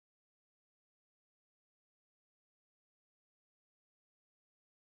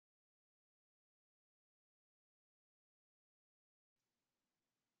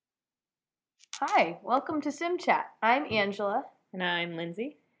Hi, welcome to Sim Chat. I'm Angela, And I'm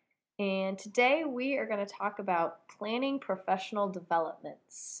Lindsay. and today we are going to talk about planning professional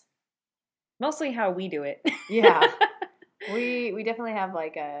developments. Mostly how we do it. Yeah, we definitely have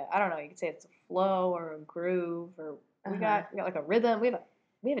like I don't know, you could say it's a flow or a groove, or we got like a rhythm. We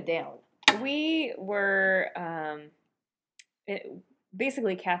have it down. We were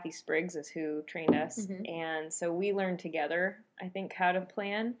basically Kathy Spriggs is who trained us, and so we learned together, I think, how to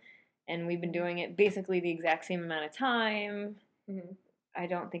plan, and we've been doing it basically the exact same amount of time. Mm-hmm. I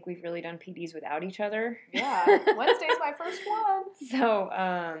don't think we've really done PDs without each other. Yeah, Wednesday's my first one. So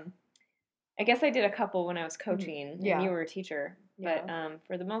I guess I did a couple when I was coaching, Yeah. and you were a teacher, but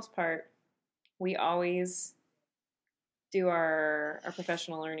for the most part, we always do our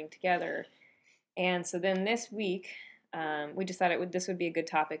professional learning together. And so then this week, we decided this would be a good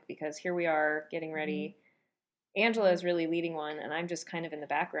topic because here we are getting ready. Angela is really leading one, and I'm just kind of in the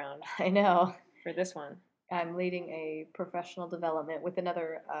background. I know. For this one. I'm leading a professional development with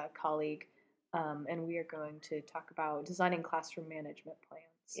another colleague, and we are going to talk about designing classroom management plans.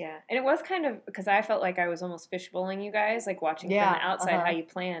 Yeah, and it was kind of because I felt like I was almost fishbowling you guys, like watching from the outside how you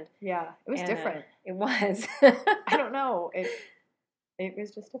planned. Yeah, it was different. It was. I don't know. It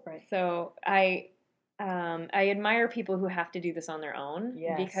was just different. So I admire people who have to do this on their own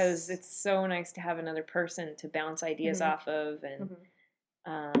because it's so nice to have another person to bounce ideas off of, and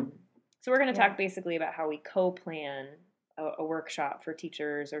so we're going to talk basically about how we co-plan a workshop for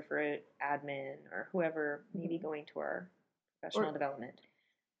teachers or for admin or whoever may be going to our professional development.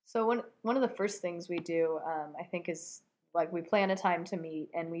 So one of the first things we do, I think, is like we plan a time to meet,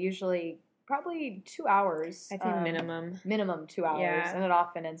 and we usually probably 2 hours. I think minimum 2 hours, and it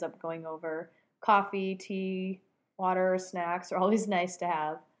often ends up going over. Coffee, tea, water, snacks are always nice to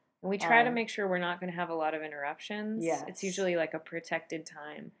have. And we try to make sure we're not going to have a lot of interruptions. Yes. It's usually like a protected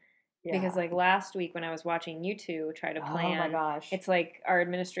time. Yeah. Because like last week when I was watching you two try to plan, oh my gosh, it's like our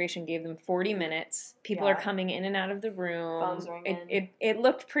administration gave them 40 minutes. People are coming in and out of the room. Phones ringing. It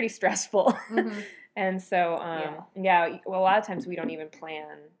looked pretty stressful. And so, well, a lot of times we don't even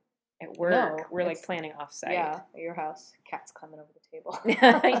plan at work. No, we're like planning off-site. Yeah, at your house. Cat's climbing over the table.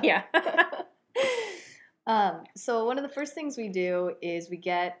 Yeah. So one of the first things we do is we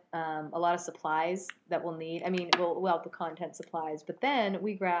get a lot of supplies that we'll need. I mean, we'll have the content supplies, but then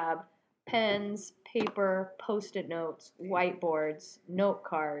we grab pens, paper, Post-it notes, whiteboards, note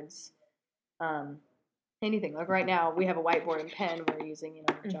cards, anything. Like right now, we have a whiteboard and pen we're using,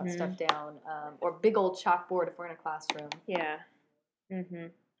 to jot stuff down, or big old chalkboard if we're in a classroom. Yeah.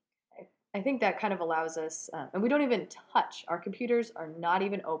 I think that kind of allows us, and we don't even touch. Our computers are not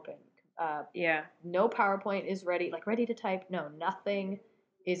even open. No PowerPoint is ready to type. No, nothing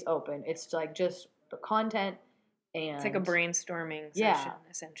is open. It's like just the content, and it's like a brainstorming session,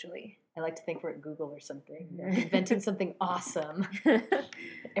 essentially. I like to think we're at Google or something, inventing something awesome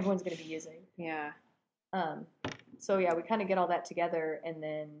everyone's going to be using. Yeah. So yeah, we kind of get all that together, and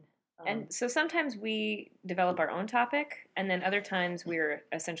then. And so sometimes we develop our own topic, and then other times we're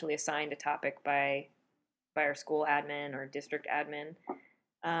essentially assigned a topic by our school admin or district admin.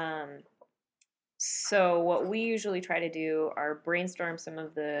 So what we usually try to do are brainstorm some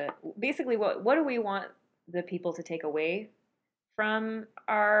of basically what do we want the people to take away from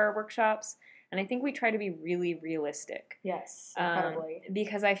our workshops, and I think we try to be really realistic. Yes, incredibly.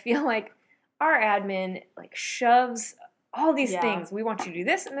 Because I feel like our admin like shoves all these things. We want you to do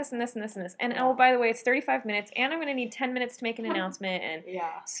this and this and this and this and this. And oh, by the way, it's 35 minutes, and I'm going to need 10 minutes to make an announcement. And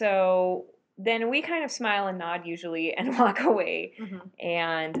so then we kind of smile and nod usually and walk away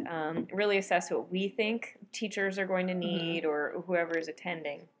and really assess what we think teachers are going to need or whoever is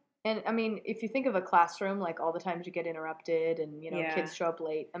attending. And I mean, if you think of a classroom, like all the times you get interrupted and, kids show up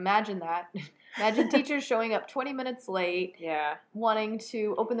late, imagine that. Imagine teachers showing up 20 minutes late, wanting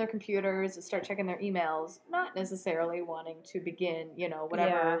to open their computers and start checking their emails, not necessarily wanting to begin,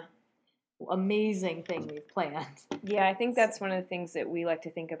 whatever amazing thing we've planned. Yeah, I think that's one of the things that we like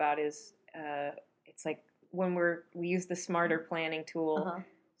to think about is it's like when we use the smarter planning tool.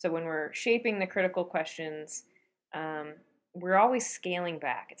 So when we're shaping the critical questions, we're always scaling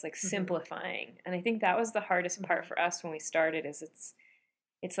back. It's like simplifying. And I think that was the hardest part for us when we started is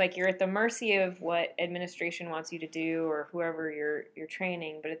it's like you're at the mercy of what administration wants you to do or whoever you're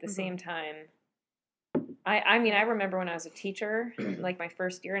training, but at the same time, I mean, I remember when I was a teacher, like my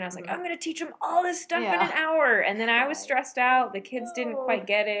first year, and I was like, I'm going to teach them all this stuff in an hour. And then I was stressed out. The kids didn't quite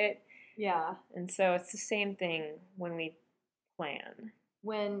get it. Yeah. And so it's the same thing when we plan.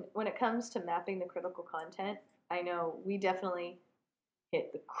 When it comes to mapping the critical content, I know we definitely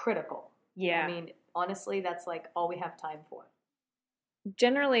hit the critical. Yeah. I mean, honestly, that's like all we have time for.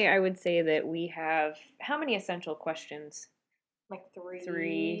 Generally, I would say that we have how many essential questions? Like 3.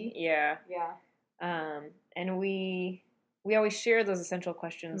 3, yeah. Yeah. And we always share those essential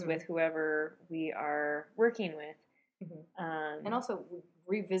questions with whoever we are working with. And also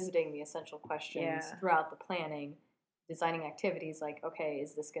revisiting the essential questions throughout the planning, designing activities like, okay,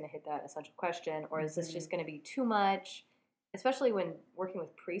 is this going to hit that essential question, or is this just going to be too much? Especially when working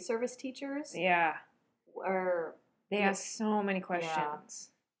with pre-service teachers. Yeah. Or they ask so many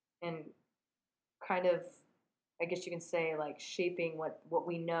questions. Yeah. And kind of, I guess you can say, like, shaping what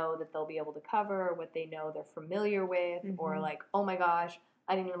we know that they'll be able to cover, what they know they're familiar with, or like, oh my gosh,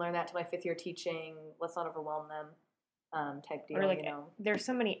 I didn't even learn that till my 5th year teaching. Let's not overwhelm them. Type deal, or like, there's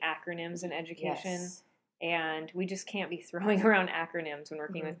so many acronyms in education, and we just can't be throwing around acronyms when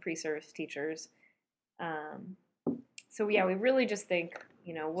working with pre-service teachers. So yeah, we really just think,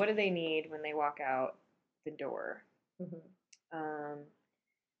 what do they need when they walk out the door? And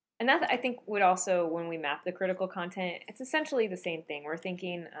that, I think, would also, when we map the critical content, it's essentially the same thing. We're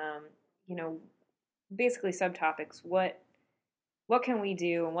thinking, basically subtopics. What can we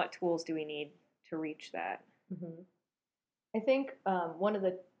do, and what tools do we need to reach that? I think one of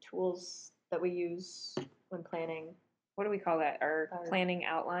the tools that we use when planning. What do we call that? Our planning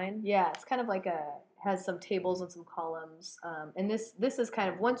outline? Yeah, it's kind of like has some tables and some columns. And this is kind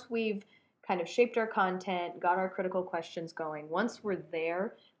of, once we've kind of shaped our content, got our critical questions going, once we're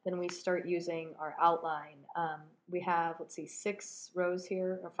there, then we start using our outline. We have, 6 rows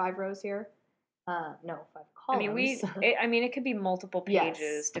here, or 5 rows here. No, 5 columns. It could be multiple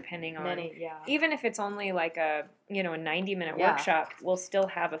pages depending on. Even if it's only like a 90-minute workshop, we'll still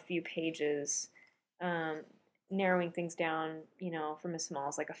have a few pages, narrowing things down, from as small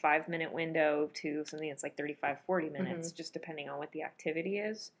as like a 5-minute window to something that's like 35-40 minutes, just depending on what the activity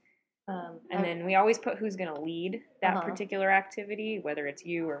is. And then we always put who's going to lead that particular activity, whether it's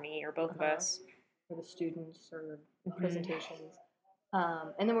you or me or both of us. Or the students or presentations.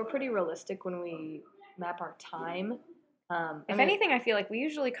 And then we're pretty realistic when we map our time. If anything, I feel like we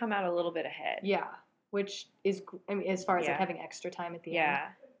usually come out a little bit ahead. Yeah, which is, as far as like having extra time at the end.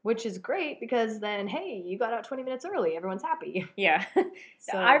 Which is great, because then, hey, you got out 20 minutes early. Everyone's happy. Yeah.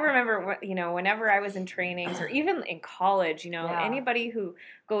 So I remember, whenever I was in trainings or even in college, anybody who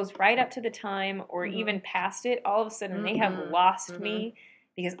goes right up to the time or even past it, all of a sudden they have lost me,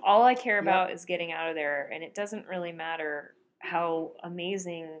 because all I care about is getting out of there. And it doesn't really matter how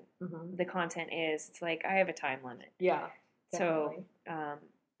amazing the content is. It's like, I have a time limit. Yeah. Definitely. So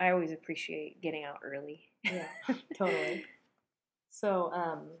I always appreciate getting out early. Yeah, totally. So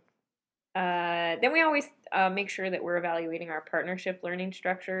then we always make sure that we're evaluating our partnership learning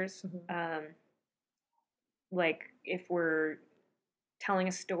structures. Like if we're telling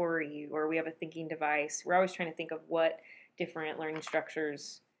a story or we have a thinking device, we're always trying to think of what different learning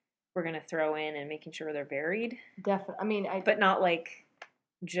structures we're going to throw in and making sure they're varied. Definitely. But not like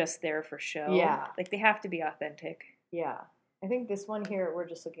just there for show. Yeah. Like they have to be authentic. Yeah. I think this one here, we're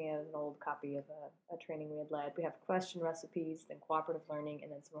just looking at an old copy of a training we had led. We have question recipes, then cooperative learning,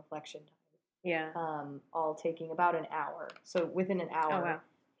 and then some reflection time. Yeah. All taking about an hour. So within an hour,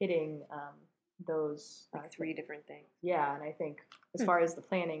 hitting those. Like 3 different things. Yeah, and I think as far as the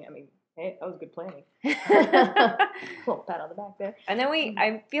planning, hey, that was good planning. Cool, pat on the back there. And then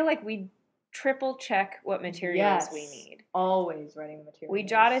I feel like we triple check what materials we need. Always writing the materials. We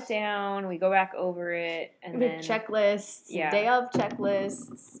jot it down, we go back over it, and then checklists, day of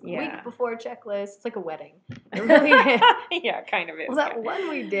checklists, week before checklists. It's like a wedding. It really is. Yeah, kind of is. Well, that one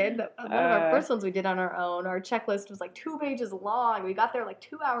we did, one of our first ones we did on our own, our checklist was like 2 pages long. We got there like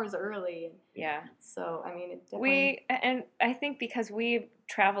 2 hours early. Yeah. So, it definitely... and I think because we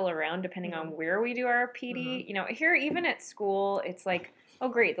travel around depending on where we do our PD, here, even at school, it's like, oh,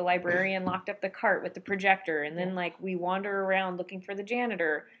 great, the librarian locked up the cart with the projector, and then, like, we wander around looking for the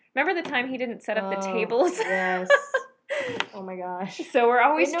janitor. Remember the time he didn't set up the tables? Yes. Oh, my gosh. So we're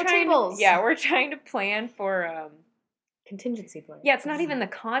always tables. We're trying to plan for... contingency plan. Yeah, it's not even the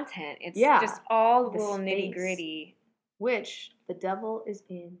content. It's just all the little nitty-gritty. Which, the devil is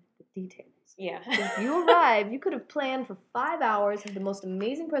in the details. Yeah. If you arrive, you could have planned for 5 hours, have the most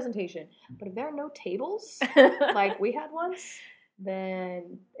amazing presentation, but if there are no tables, like we had once...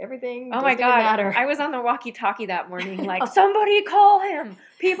 then everything doesn't matter. I was on the walkie-talkie that morning like, somebody call him.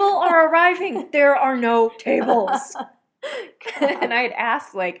 People are arriving. There are no tables. And I had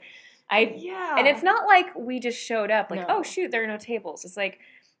asked, and it's not like we just showed up like, oh, shoot, there are no tables. It's like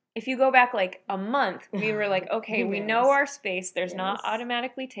if you go back like a month, we were like, okay, we know our space. There's not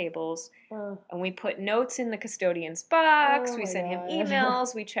automatically tables. And we put notes in the custodian's box. We sent him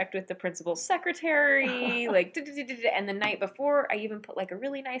emails. We checked with the principal's secretary. Like, and the night before, I even put like a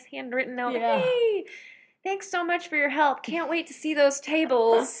really nice handwritten note. Hey, thanks so much for your help. Can't wait to see those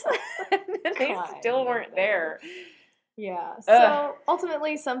tables. And they still weren't there. Yeah. So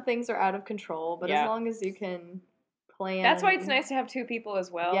ultimately, some things are out of control, but as long as you can plan. That's why it's nice to have two people as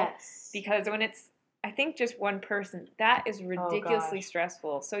well. Yes. Because when it's, I think, just one person, that is ridiculously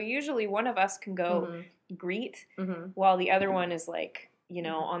stressful. So usually one of us can go greet while the other one is like, you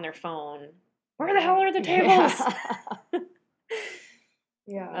know, on their phone. Where the hell are the tables?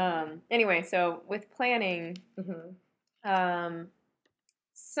 Yeah. Anyway, so with planning,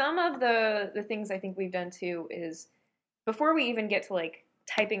 some of the things I think we've done too is before we even get to like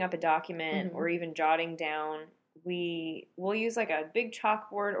typing up a document or even jotting down, we'll use like a big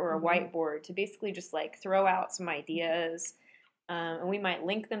chalkboard or a whiteboard to basically just like throw out some ideas, and we might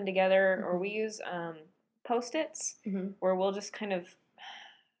link them together, or we use Post-its where we'll just kind of,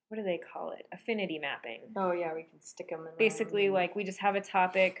 what do they call it? Affinity mapping. Oh yeah, we can stick them in. Basically, like we just have a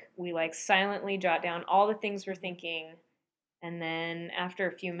topic, we like silently jot down all the things we're thinking, and then after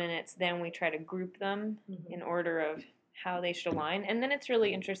a few minutes, then we try to group them in order of how they should align. And then it's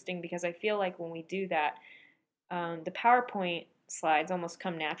really interesting because I feel like when we do that, the PowerPoint slides almost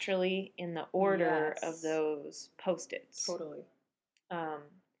come naturally in the order of those Post-its. Totally.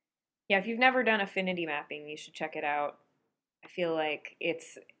 Yeah, if you've never done affinity mapping, you should check it out. I feel like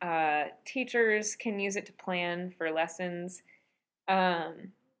it's teachers can use it to plan for lessons.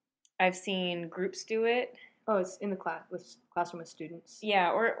 I've seen groups do it. Oh, it's in the classroom with students.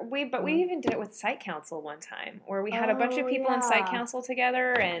 Yeah, we even did it with Site Council one time, where we had a bunch of people in Site Council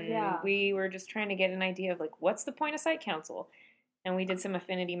together, and we were just trying to get an idea of like, what's the point of Site Council? And we did some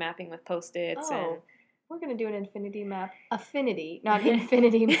affinity mapping with Post-its. Oh, we're gonna do an infinity map. Affinity, not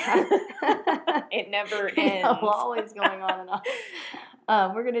infinity map. It never ends. Always going on and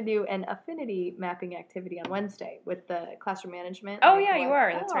on. We're going to do an affinity mapping activity on Wednesday with the classroom management. Oh, yeah, you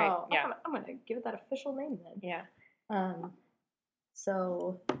are. That's right. Yeah. I'm going to give it that official name then. Yeah.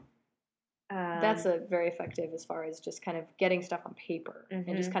 So that's a very effective as far as just kind of getting stuff on paper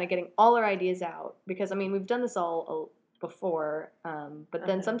and just kind of getting all our ideas out. Because, I mean, we've done this all before, but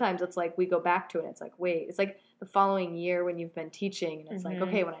then sometimes it's like we go back to it and it's like, wait, it's like the following year when you've been teaching and it's like,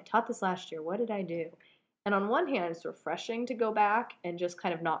 okay, when I taught this last year, what did I do? And on one hand, it's refreshing to go back and just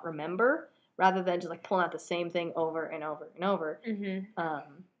kind of not remember rather than just like pulling out the same thing over and over and over.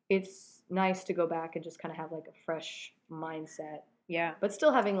 It's nice to go back and just kind of have like a fresh mindset. Yeah. But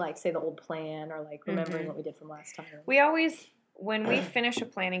still having like, say, the old plan or like remembering what we did from last time. We always, when we finish a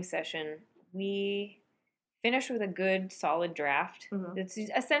planning session, we finish with a good, solid draft. It's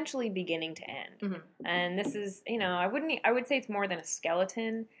essentially beginning to end. And this is, you know, I would say it's more than a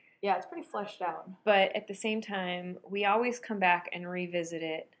skeleton. Yeah, it's pretty fleshed out. But at the same time, we always come back and revisit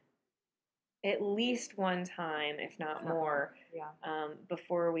it at least one time, if not more,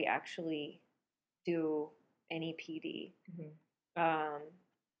 before we actually do any PD.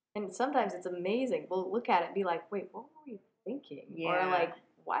 And sometimes it's amazing. We'll look at it and be like, wait, what were we thinking? Yeah. Or like,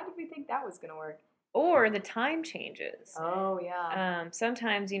 why did we think that was going to work? Or the time changes. Oh, yeah.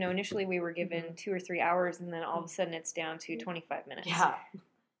 Sometimes, you know, initially we were given 2 or 3 hours, and then all of a sudden it's down to 25 minutes. Yeah.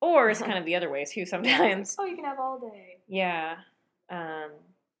 Or it's kind of the other way, too, sometimes. Oh, you can have all day. Yeah.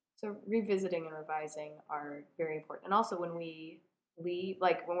 So revisiting and revising are very important. And also when we leave,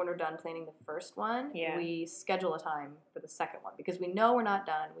 like when we're done planning the first one, we schedule a time for the second one. Because we know we're not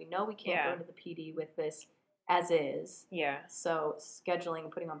done. We know we can't go into the PD with this as is. Yeah. So scheduling,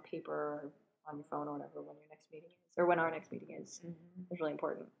 putting on paper or on your phone or whatever when your next meeting is, or when our next meeting is really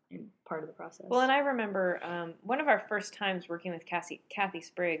important and part of the process. Well, and I remember one of our first times working with Kathy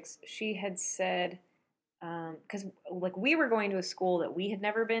Spriggs, she had said, because like we were going to a school that we had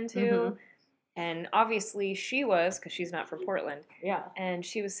never been to, and obviously she was, because she's not from Portland. Yeah. And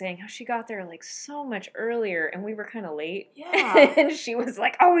she was saying how she got there like so much earlier, and we were kind of late. Yeah. And she was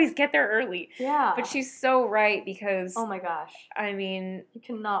like, always get there early. Yeah. But she's so right, because oh my gosh, I mean, you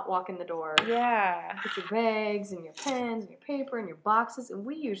cannot walk in the door. Yeah. With your bags and your pens and your paper and your boxes, and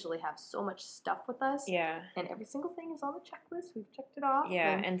we usually have so much stuff with us. Yeah. And every single thing is on the checklist. We've checked it off.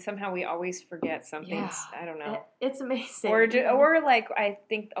 Yeah, and somehow we always forget something. Yeah. I don't know. It's amazing. Or like I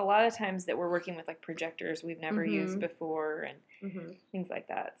think a lot of times that we're working with like projectors we've never used before and things like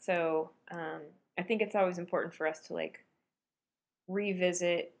that. So I think it's always important for us to like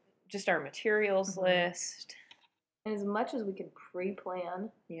revisit just our materials list. And as much as we can pre-plan.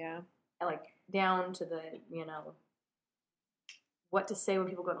 Yeah. And like down to the, you know, what to say when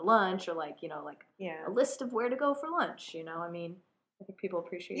people go to lunch, or like, like a list of where to go for lunch. I mean, I think people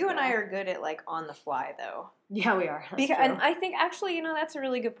appreciate you that. and I are good at like on the fly though. Yeah, we are. That's true. And I think actually, that's a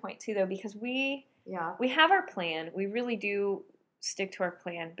really good point too though, because we have our plan. We really do stick to our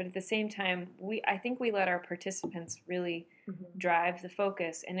plan, but at the same time, I think we let our participants really drive the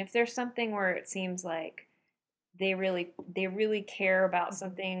focus. And if there's something where it seems like they really care about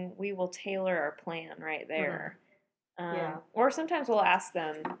something, we will tailor our plan right there. Or sometimes we'll ask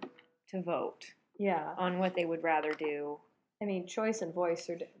them to vote on what they would rather do. I mean, choice and voice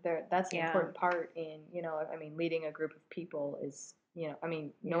that's an important part in, leading a group of people is,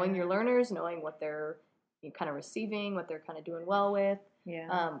 knowing your learners, knowing what they're kind of receiving, what they're kind of doing well with.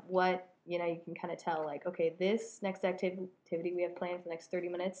 What, you can kind of tell, like, okay, this next activity we have planned for the next 30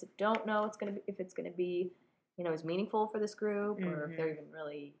 minutes, don't know if it's going to be, as meaningful for this group, or if they're even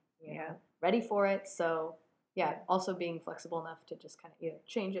really, ready for it. So, also being flexible enough to just kind of either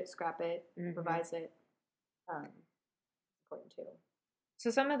change it, scrap it, revise it. Important too.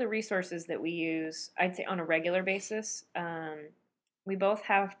 So some of the resources that we use, I'd say on a regular basis, we both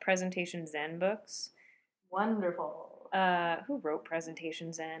have Presentation Zen books. Wonderful. Who wrote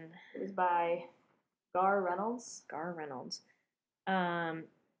Presentation Zen? It was by Gar Reynolds. And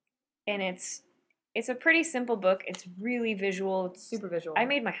it's a pretty simple book. It's really visual. It's super visual. I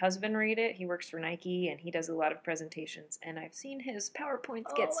made my husband read it. He works for Nike, and he does a lot of presentations. And I've seen his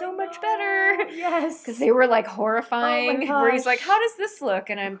PowerPoints get so much better. Yes. Because they were, like, horrifying. Where he's like, how does this look?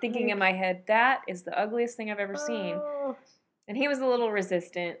 And I'm thinking in my head, that is the ugliest thing I've ever seen. And he was a little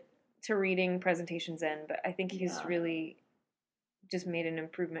resistant to reading Presentation Zen, but I think he's really just made an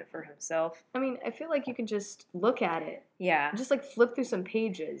improvement for himself. I mean, I feel like you can just look at it. Yeah. Just like flip through some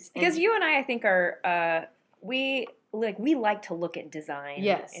pages. Because you and I think are we like to look at design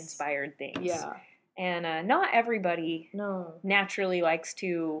inspired things. Yeah. And not everybody naturally likes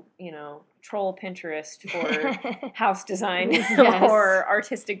to, troll Pinterest for house design or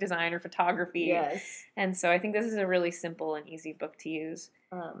artistic design or photography. Yes. And so I think this is a really simple and easy book to use.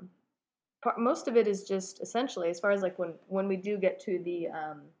 Most of it is just essentially, as far as like when we do get to the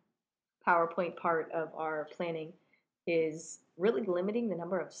PowerPoint part of our planning, is really limiting the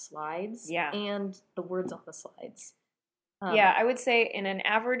number of slides and the words on the slides. I would say in an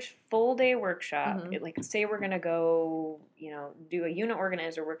average full day workshop, say we're going to go, do a unit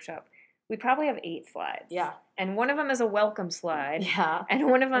organizer workshop, we probably have 8 slides. Yeah. And one of them is a welcome slide. Yeah.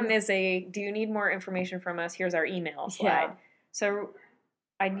 And one of them is do you need more information from us? Here's our email slide. Yeah. So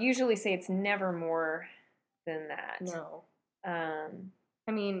I'd usually say it's never more than that. No.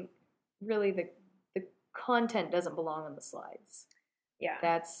 I mean, really the content doesn't belong on the slides.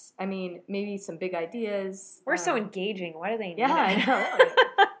 Yeah. Maybe some big ideas. We're so engaging. Why do they need it? I know.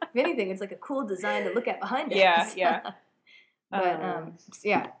 If anything, it's like a cool design to look at behind us. Yeah.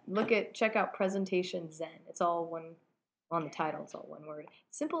 But check out Presentation Zen. It's all one on the title. It's all one word.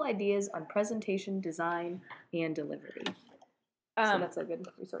 Simple ideas on presentation, design, and delivery. So that's a good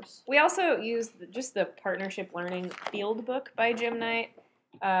resource. We also use just the Partnership Learning Field Book by Jim Knight.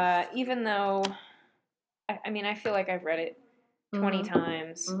 Even though, I feel like I've read it 20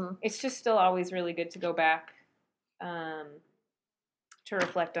 times. It's just still always really good to go back to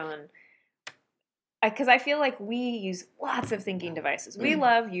reflect on. Because I feel like we use lots of thinking devices. We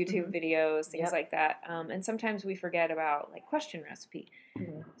love YouTube videos, things like that. And sometimes we forget about like Question Recipe.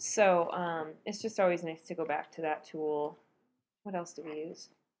 So it's just always nice to go back to that tool. What else do we use?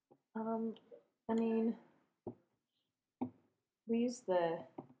 We use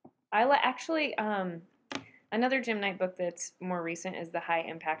another Jim Knight book that's more recent is the High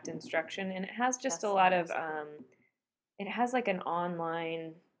Impact Instruction, and it has just a lot of it has like an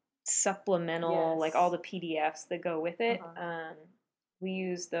online supplemental, like all the PDFs that go with it. We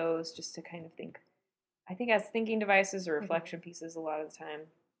use those just to kind of think, I think, as thinking devices or reflection pieces a lot of the time.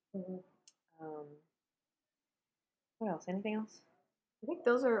 What else? Anything else? I think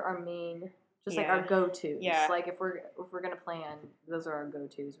those are our main, like our go-tos. Yeah. Like if we're gonna plan, those are our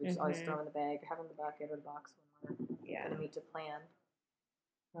go-tos. We just always throw in the bag, have in the bucket or the box when we're gonna meet to plan.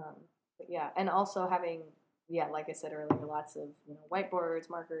 And also having, like I said earlier, lots of whiteboards,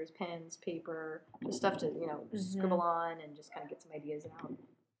 markers, pens, paper, just stuff to scribble on and just kind of get some ideas out.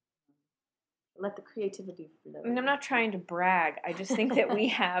 Let the creativity flow. I'm not trying to brag. I just think that we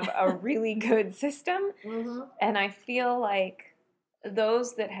have a really good system, and I feel like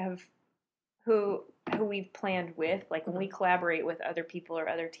those that have who we've planned with, like when we collaborate with other people or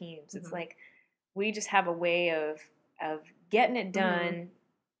other teams, it's like we just have a way of getting it done,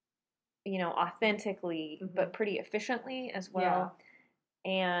 authentically, but pretty efficiently as well.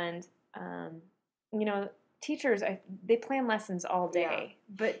 Yeah. And teachers, they plan lessons all day,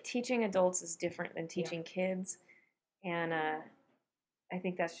 but teaching adults is different than teaching kids. And I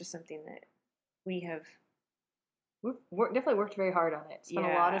think that's just something that we've definitely worked very hard on it. Spent a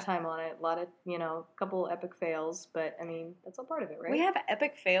lot of time on it. A lot of, a couple epic fails, but I mean, that's all part of it, right? We have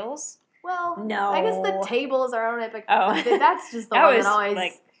epic fails? Well, no. I guess the table is our own epic. Oh. That's just the one that always,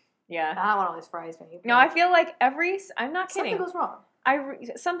 that one always fries me. No, I feel like I'm not kidding. Something goes wrong.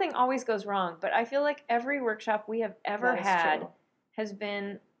 Something always goes wrong, but I feel like every workshop we have ever had has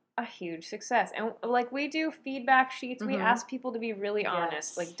been a huge success. And like we do feedback sheets, we ask people to be really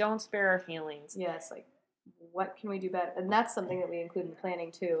honest. Like, don't spare our feelings. Like what can we do better? And that's something that we include in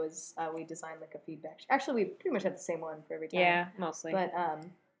planning too. Is we design like a feedback sheet. Actually, we pretty much have the same one for every time. Yeah, mostly. But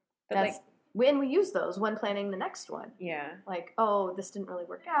that's when we use those when planning the next one. Yeah. Like, oh, this didn't really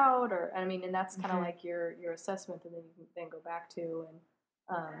work out, or I mean, and that's kind of like your assessment, and then you can then go back to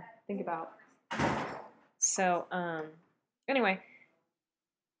and think about. So anyway, I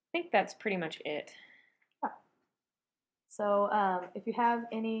think that's pretty much it. Yeah. So if you have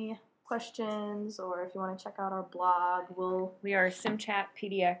any questions or if you want to check out our blog, we are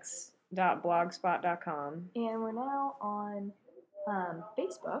simchatpdx.blogspot.com, and we're now on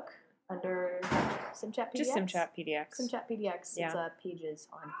Facebook under SimChat PDX. Just SimChat PDX. SimChat PDX. Yeah. It's pages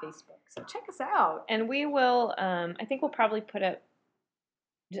on Facebook. So check us out. And we will, I think we'll probably put up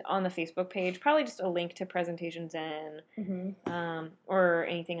on the Facebook page, probably just a link to Presentation Zen, or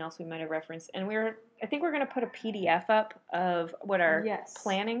anything else we might have referenced. And I think we're going to put a PDF up of what our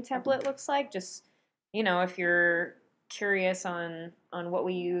planning template looks like. Just, if you're curious on what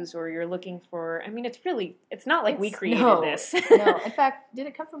we use, or you're looking for, I mean, it's not like we created this. No. In fact, did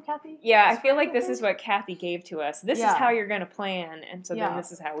it come from Kathy? Yeah, I feel like this is what Kathy gave to us. This is how you're going to plan, and so then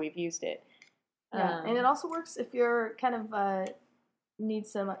this is how we've used it. Yeah, and it also works if you're kind of need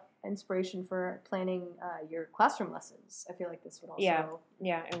some inspiration for planning your classroom lessons. I feel like this would also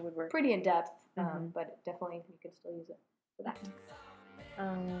it would work pretty in depth, but definitely you can still use it for that.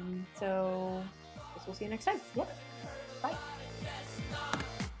 So I guess we'll see you next time. Yep. Bye.